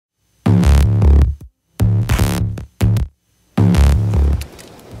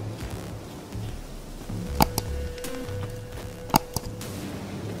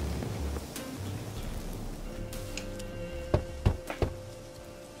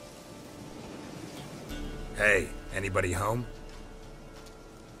Hey, anybody home?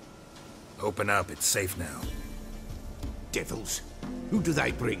 Open up, it's safe now. Devils. Who do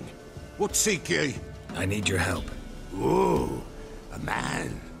they bring? What seek ye? I need your help. Oh, a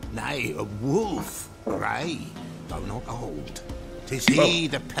man. Nay, a wolf. Grey, though not old. 'Tis he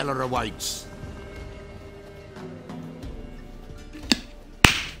the pellar awaits.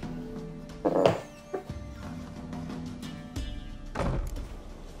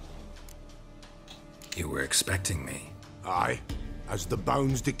 You were expecting me. Aye, as the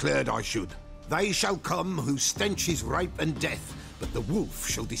bones declared I should. They shall come whose stench is rape and death, but the wolf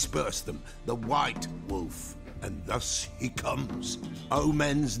shall disperse them, the white wolf. And thus he comes.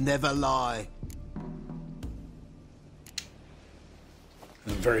 Omens never lie.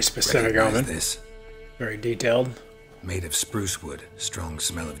 Very specific Recognize omen. this. Very detailed. Made of spruce wood, strong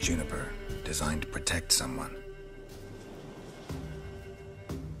smell of juniper, designed to protect someone.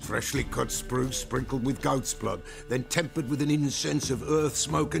 Freshly cut spruce sprinkled with goat's blood, then tempered with an incense of earth,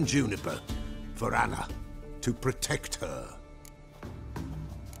 smoke and juniper. For Anna, to protect her.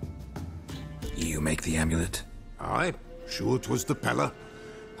 You make the amulet? Aye, sure 'twas the pellar.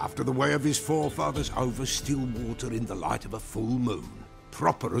 After the way of his forefathers, over still water in the light of a full moon.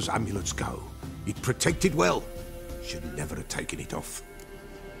 Proper as amulets go. It protected well. Should never have taken it off.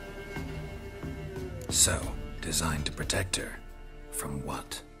 So, designed to protect her. From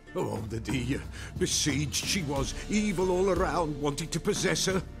what? Oh, the dear. Besieged she was, evil all around, wanting to possess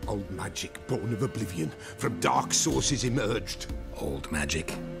her. Old magic, born of oblivion, from dark sources emerged. Old magic?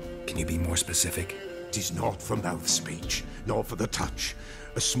 Can you be more specific? 'Tis not for mouth speech, nor for the touch.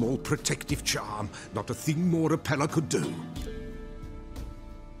 A small protective charm, not a thing more a pellar could do.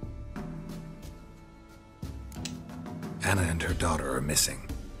 Anna and her daughter are missing.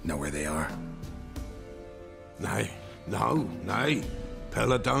 Know where they are? Nay, nay.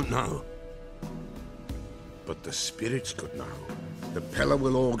 Pellar don't know. But the spirits could know. The pellar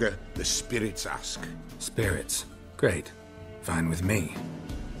will augur, the spirits ask. Spirits. Great. Fine with me.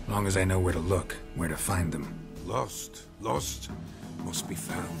 Long as I know where to look, where to find them. Lost, must be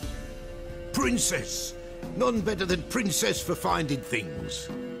found. Princess! None better than princess for finding things.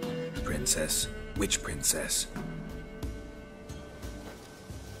 Princess? Which princess?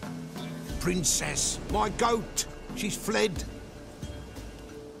 Princess, my goat! She's fled.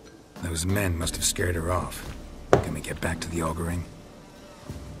 Those men must have scared her off. Can we get back to the auguring?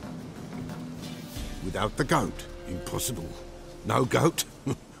 Without the goat, impossible. No goat,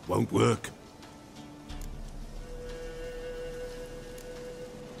 won't work.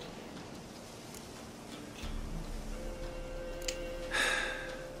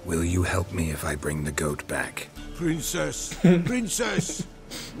 Will you help me if I bring the goat back? Princess, princess!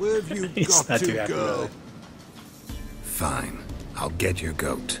 Where have you He's got not too to, happy girl? with it. Fine. I'll get your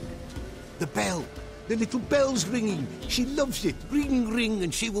goat. The bell. The little bell's ringing. She loves it. Ring, ring,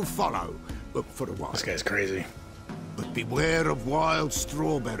 and she will follow. But for a while. This guy's crazy. But beware of wild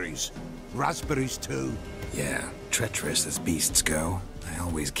strawberries. Raspberries, too. Yeah, treacherous as beasts go. I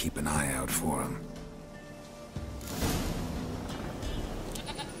always keep an eye out for them.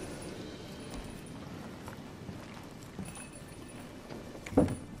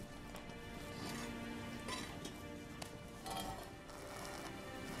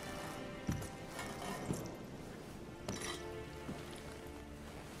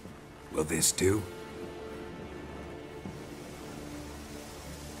 Will this do?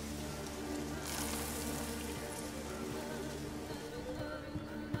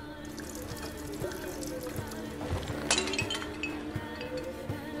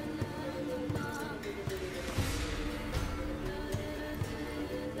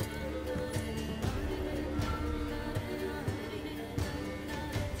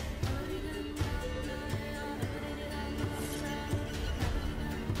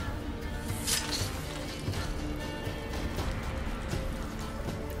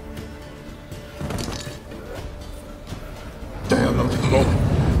 They are not here.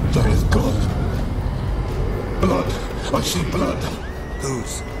 There is God. Blood. I see blood.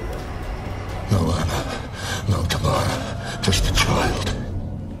 Whose? No Anna. No Tamara. Just a child.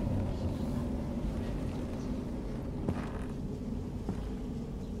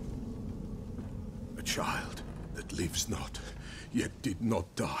 A child that lives not, yet did not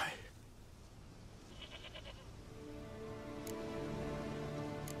die.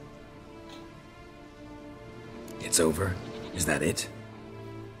 It's over? Is that it?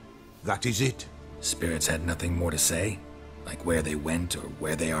 That is it. Spirits had nothing more to say? Like where they went or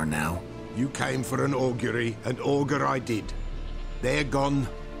where they are now? You came for an augury, and augur I did. They're gone,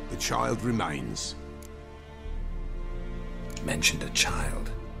 the child remains. Mentioned a child.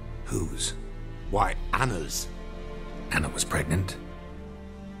 Whose? Why, Anna's. Anna was pregnant?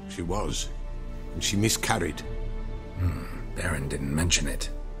 She was, and she miscarried. Baron didn't mention it.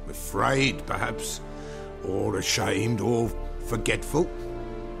 Afraid, perhaps, or ashamed, or forgetful.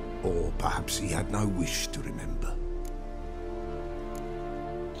 Or perhaps he had no wish to remember.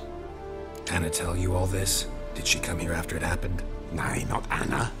 Anna tell you all this? Did she come here after it happened? Nay, not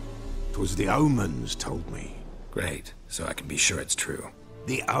Anna. 'Twas the omens told me. Great, so I can be sure it's true.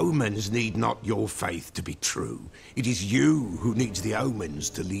 The omens need not your faith to be true. It is you who needs the omens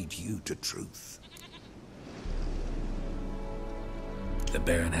to lead you to truth. The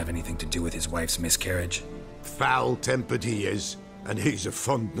Baron have anything to do with his wife's miscarriage? Foul-tempered he is, and he's a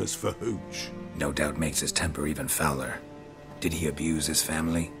fondness for hooch. No doubt makes his temper even fouler. Did he abuse his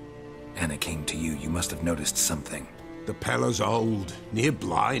family? Anna came to you, you must have noticed something. The Pellar's old, near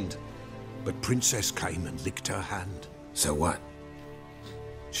blind, but Princess came and licked her hand. So what?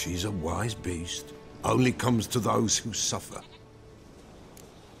 She's a wise beast. Only comes to those who suffer.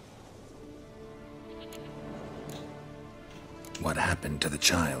 What happened to the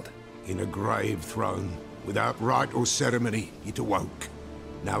child? In a grave thrown, without rite or ceremony, it awoke.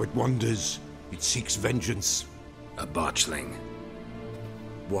 Now it wanders, it seeks vengeance. A botchling.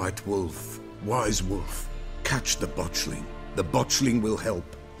 White wolf, wise wolf, catch the botchling. The botchling will help,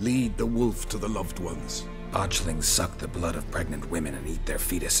 lead the wolf to the loved ones. Botchlings suck the blood of pregnant women and eat their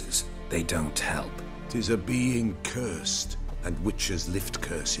fetuses. They don't help. 'Tis a being cursed, and witches lift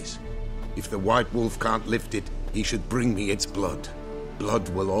curses. If the white wolf can't lift it, he should bring me its blood. Blood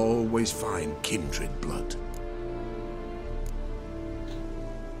will always find kindred blood.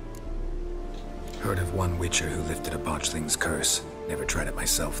 Heard of one witcher who lifted a botchling's curse. Never tried it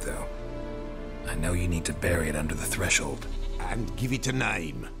myself, though. I know you need to bury it under the threshold. And give it a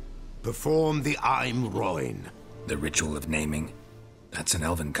name. Perform the Aim Roin. The ritual of naming? That's an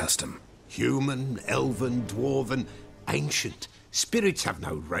elven custom. Human, elven, dwarven, ancient. Spirits have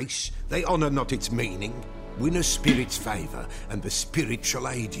no race. They honor not its meaning. Win a spirit's favor, and the spirit shall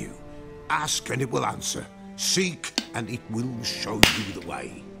aid you. Ask, and it will answer. Seek, and it will show you the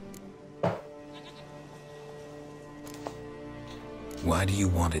way. Why do you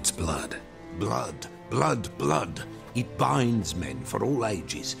want its blood? Blood, blood, blood. It binds men for all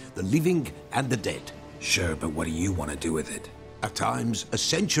ages, the living and the dead. Sure, but what do you want to do with it? At times, a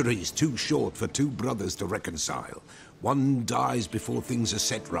century is too short for two brothers to reconcile. One dies before things are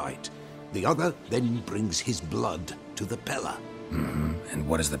set right. The other then brings his blood to the pellar. And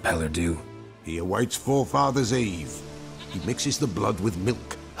what does the pellar do? He awaits Forefather's Eve. He mixes the blood with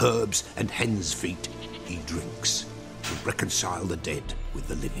milk, herbs, and hen's feet. He drinks to reconcile the dead with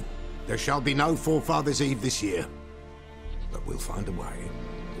the living. There shall be no Forefather's Eve this year, but we'll find a way,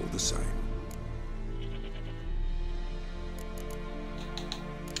 all the same.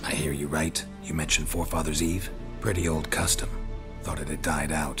 I hear you right. You mentioned Forefather's Eve. Pretty old custom. Thought it had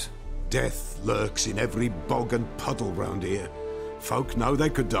died out. Death lurks in every bog and puddle round here. Folk know they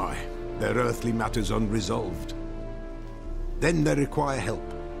could die, their earthly matters unresolved. Then they require help,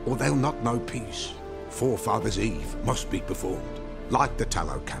 or they'll not know peace. Forefather's Eve must be performed. Light the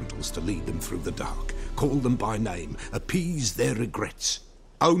tallow candles to lead them through the dark. Call them by name, appease their regrets.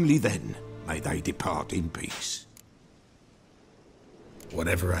 Only then may they depart in peace.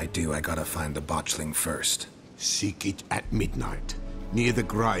 Whatever I do, I gotta find the botchling first. Seek it at midnight, near the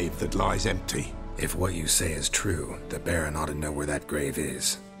grave that lies empty. If what you say is true, the Baron ought to know where that grave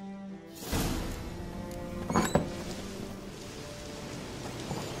is.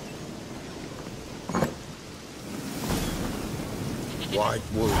 White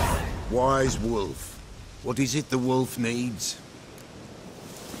wolf, wise wolf. What is it the wolf needs?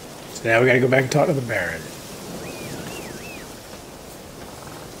 So now we gotta go back and talk to the Baron.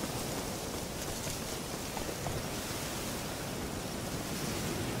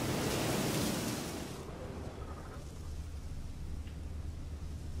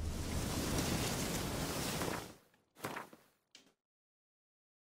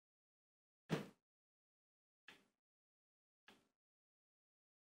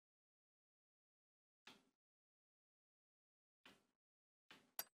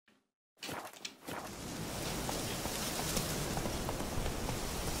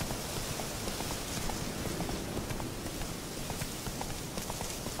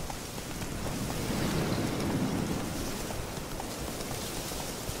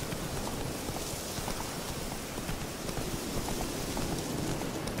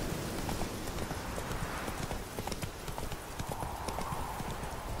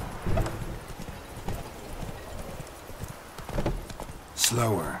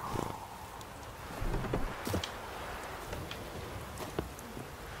 Slower.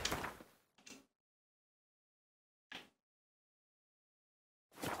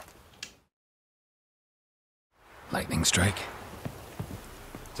 Lightning strike.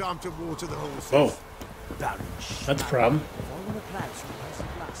 Time to water the horses. Oh, that's a problem.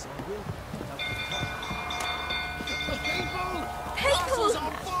 People!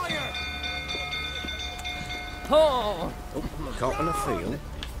 On fire! Oh! Caught on a field.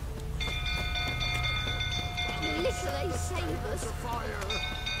 Literally save us.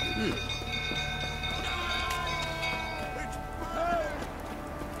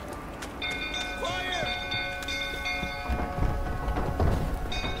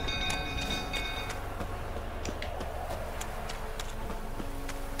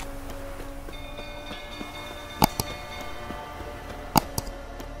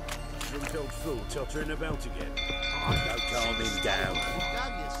 Drunk old fool tottering about again. No calm him down.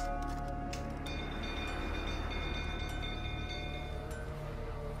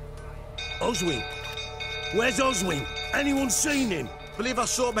 Oswin! Where's Oswin? Anyone seen him? Believe I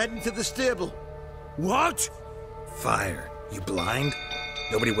saw him heading to the stable. What? Fire. You blind?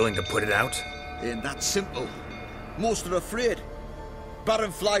 Nobody willing to put it out? Ain't that simple. Most are afraid.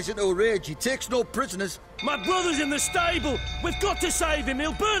 Baron flies into a rage. He takes no prisoners. My brother's in the stable! We've got to save him!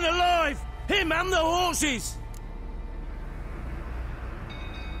 He'll burn alive! Him and the horses!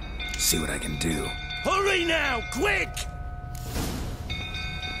 See what I can do. Hurry now! Quick!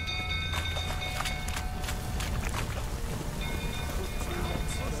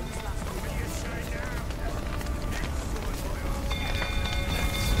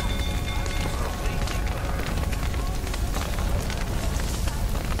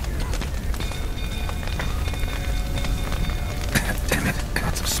 Damn it.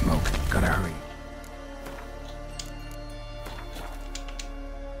 Lots of smoke. Gotta hurry.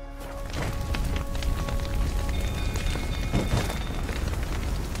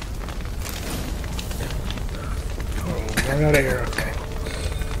 Run out of here, okay.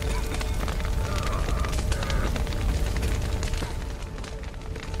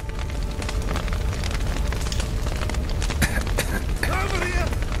 Over here!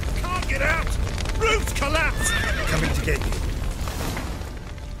 Can't get out! Roof's collapsed! Coming to get you.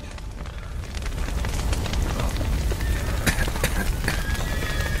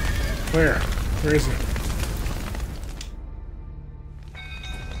 Where? Where is he?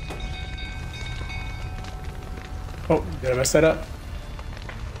 Oh, did I mess that up?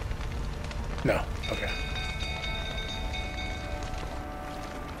 No. Okay.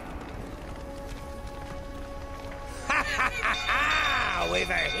 We've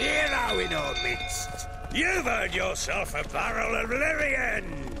a hero in our midst! You've earned yourself a barrel of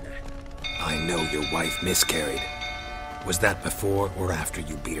Lyrian! I know your wife miscarried. Was that before or after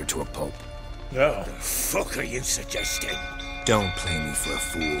you beat her to a pulp? No. Fuck are you suggesting? Don't play me for a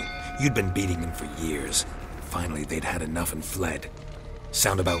fool. You'd been beating them for years. Finally, they'd had enough and fled.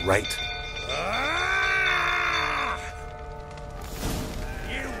 Sound about right? Ah!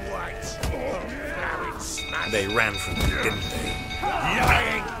 You wait! Now it's smashed! They ran from you, didn't they?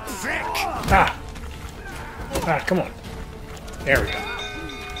 Lying prick! Ah! Ah, come on. There we go.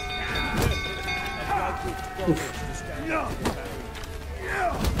 Oof.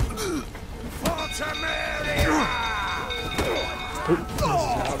 Oop, this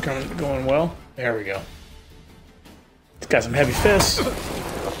is not going well. There we go. It's got some heavy fists.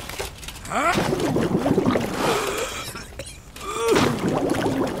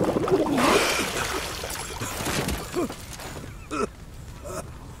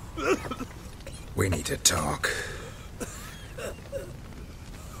 We need to talk.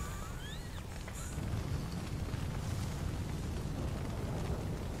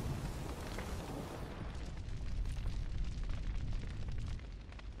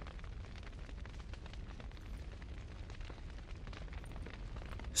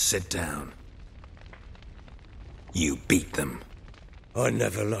 Sit down. You beat them. I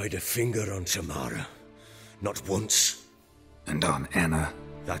never laid a finger on Tamara. Not once. And on Anna.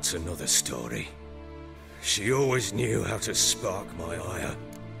 That's another story. She always knew how to spark my ire.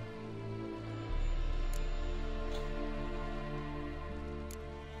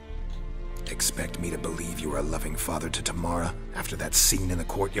 Expect me to believe you were a loving father to Tamara after that scene in the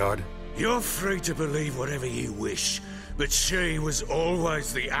courtyard? You're free to believe whatever you wish, but she was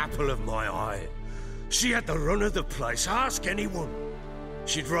always the apple of my eye. She had the run of the place, ask anyone.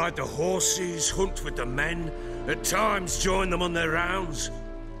 She'd ride the horses, hunt with the men, at times join them on their rounds.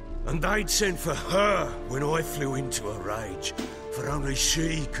 And they'd send for her when I flew into a rage, for only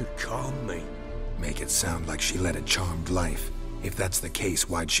she could calm me. Make it sound like she led a charmed life. If that's the case,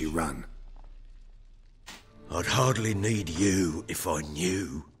 why'd she run? I'd hardly need you if I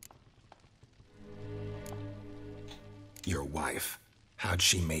knew. Your wife. How'd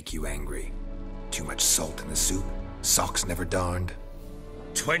she make you angry? Too much salt in the soup? Socks never darned?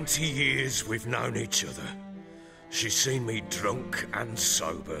 20 years we've known each other. She's seen me drunk and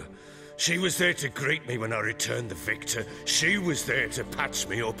sober. She was there to greet me when I returned the victor. She was there to patch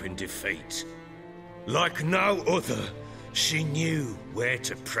me up in defeat. Like no other, she knew where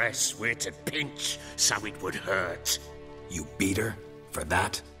to press, where to pinch, so it would hurt. You beat her? For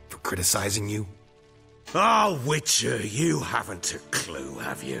that? For criticizing you? Oh, Witcher, you haven't a clue,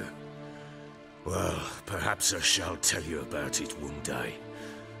 have you? Well, perhaps I shall tell you about it one day.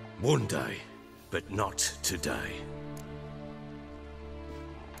 One day, but not today.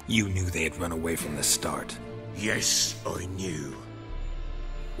 You knew they had run away from the start. Yes, I knew.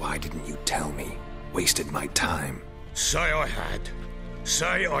 Why didn't you tell me? Wasted my time. Say I had.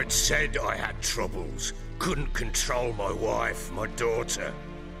 Say I'd said I had troubles. Couldn't control my wife, my daughter.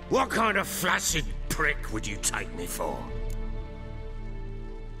 What kind of flaccid prick would you take me for?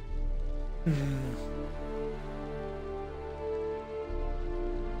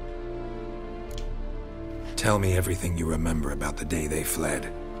 Tell me everything you remember about the day they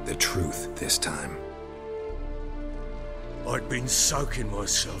fled. The truth this time. I'd been soaking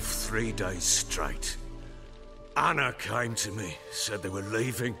myself 3 days straight. Anna came to me, said they were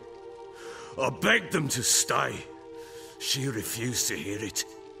leaving. I begged them to stay. She refused to hear it.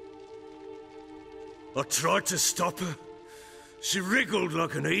 I tried to stop her. She wriggled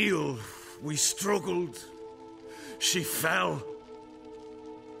like an eel. We struggled. She fell.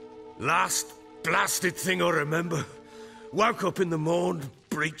 Last blasted thing I remember. Woke up in the morn,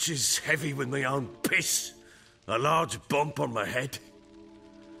 breeches heavy with my own piss. A large bump on my head.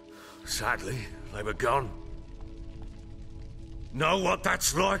 Sadly, they were gone. Know what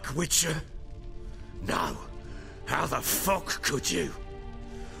that's like, Witcher? No. How the fuck could you?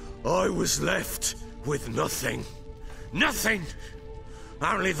 I was left with nothing. Nothing!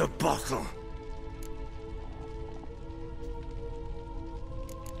 Only the bottle.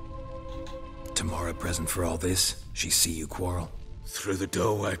 Tamara present for all this? She see you quarrel? Through the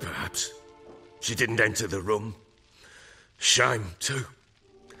doorway, perhaps. She didn't enter the room. Shame, too.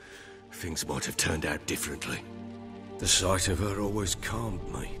 Things might have turned out differently. The sight of her always calmed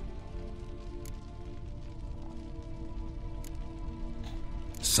me.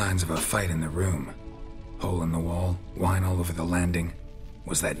 Signs of a fight in the room. Hole in the wall, wine all over the landing.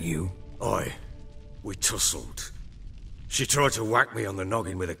 Was that you? Aye. We tussled. She tried to whack me on the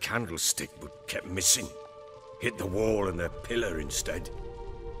noggin with a candlestick, but kept missing. Hit the wall and the pillar instead.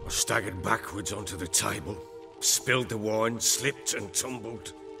 I staggered backwards onto the table, spilled the wine, slipped and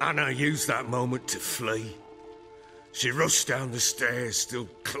tumbled. Anna used that moment to flee. She rushed down the stairs, still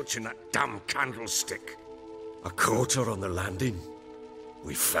clutching that damn candlestick. I caught her on the landing.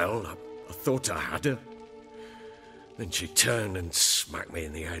 We fell. I thought I had her. Then she turned and smacked me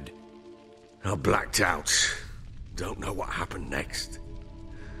in the head. I blacked out. Don't know what happened next.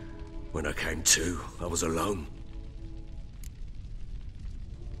 When I came to, I was alone.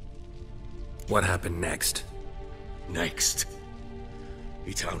 What happened next? Next,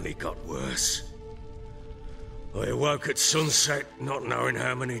 it only got worse. I awoke at sunset, not knowing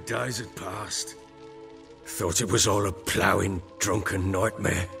how many days had passed. Thought it was all a ploughing, drunken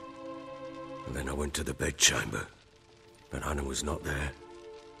nightmare. And then I went to the bedchamber, but Anna was not there.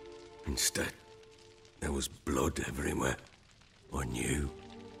 Instead, there was blood everywhere. I knew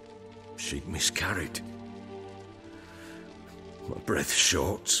she'd miscarried. My breath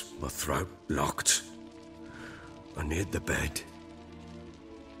short, my throat locked. I neared the bed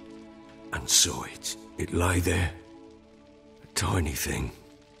and saw it. It lay there, a tiny thing,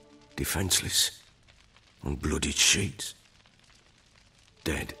 defenseless, on bloodied sheets,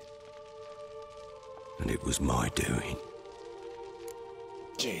 dead. And it was my doing.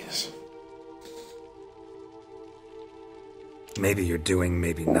 Jesus. Maybe you're doing,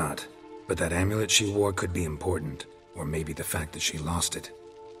 maybe not. But that amulet she wore could be important. Or maybe the fact that she lost it.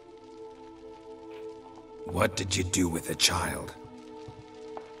 What did you do with the child?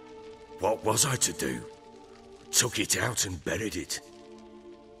 What was I to do? Took it out and buried it.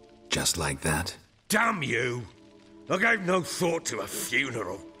 Just like that? Damn you! I gave no thought to a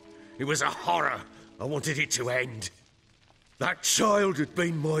funeral. It was a horror. I wanted it to end. That child had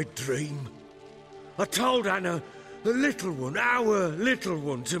been my dream. I told Anna, the little one, our little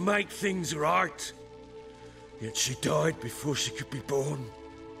one, to make things right. Yet she died before she could be born.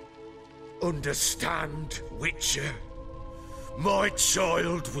 Understand, Witcher? My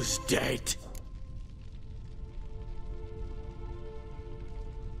child was dead.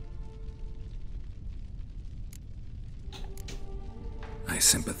 I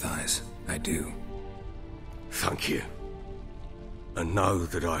sympathize. I do. Thank you. And know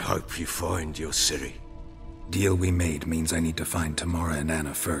that I hope you find your Ciri. Deal we made means I need to find Tamara and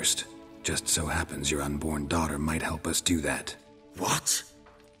Anna first. Just so happens your unborn daughter might help us do that. What?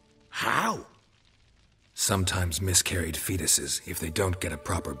 How? Sometimes miscarried fetuses, if they don't get a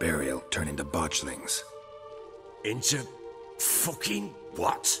proper burial, turn into botchlings. Into fucking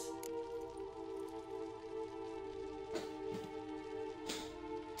what?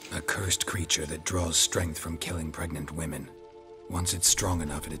 A cursed creature that draws strength from killing pregnant women. Once it's strong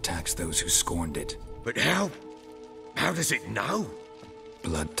enough, it attacks those who scorned it. But how? How does it know?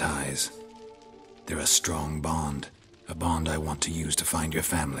 Blood ties. They're a strong bond. A bond I want to use to find your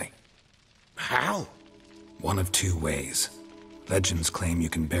family. How? One of two ways. Legends claim you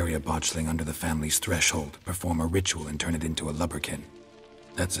can bury a botchling under the family's threshold, perform a ritual, and turn it into a lubberkin.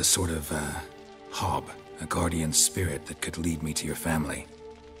 That's a sort of, hob, a guardian spirit that could lead me to your family.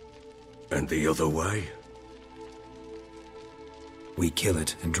 And the other way? We kill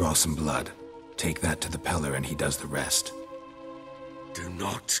it and draw some blood. Take that to the pellar and he does the rest. Do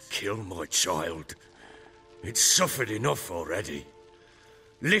not kill my child. It's suffered enough already.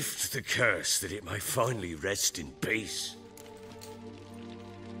 Lift the curse that it may finally rest in peace.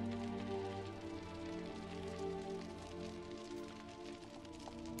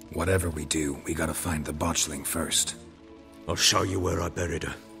 Whatever we do, we gotta find the botchling first. I'll show you where I buried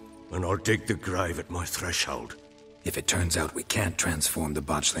her, and I'll dig the grave at my threshold. If it turns out we can't transform the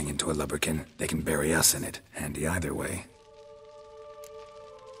botchling into a lubberkin, they can bury us in it. Handy either way.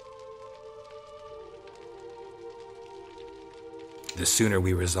 The sooner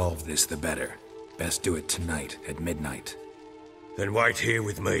we resolve this, the better. Best do it tonight, at midnight. Then wait here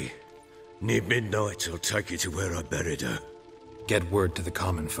with me. Near midnight, I'll take you to where I buried her. Get word to the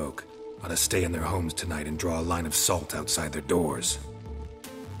common folk. Ought to stay in their homes tonight and draw a line of salt outside their doors.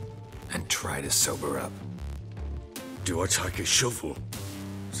 And try to sober up. Do I take a shovel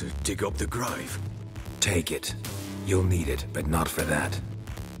to dig up the grave? Take it. You'll need it, but not for that.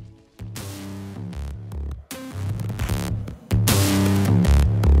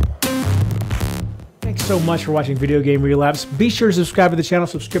 Thanks so much for watching Video Game Relapse. Be sure to subscribe to the channel.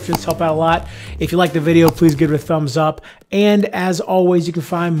 Subscriptions help out a lot. If you like the video, please give it a thumbs up. And as always, you can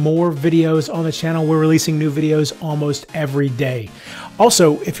find more videos on the channel. We're releasing new videos almost every day.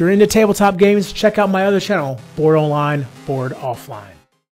 Also, if you're into tabletop games, check out my other channel, Board Online, Board Offline.